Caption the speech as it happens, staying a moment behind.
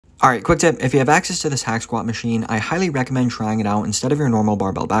Alright, quick tip, if you have access to this hack squat machine, I highly recommend trying it out instead of your normal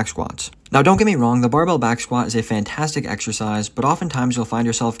barbell back squats. Now don't get me wrong, the barbell back squat is a fantastic exercise, but oftentimes you'll find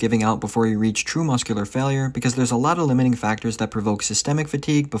yourself giving out before you reach true muscular failure because there's a lot of limiting factors that provoke systemic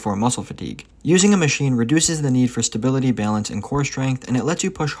fatigue before muscle fatigue. Using a machine reduces the need for stability, balance, and core strength, and it lets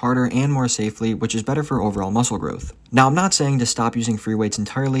you push harder and more safely, which is better for overall muscle growth. Now I'm not saying to stop using free weights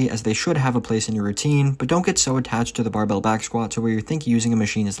entirely, as they should have a place in your routine, but don't get so attached to the barbell back squat to where you think using a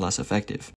machine is less effective.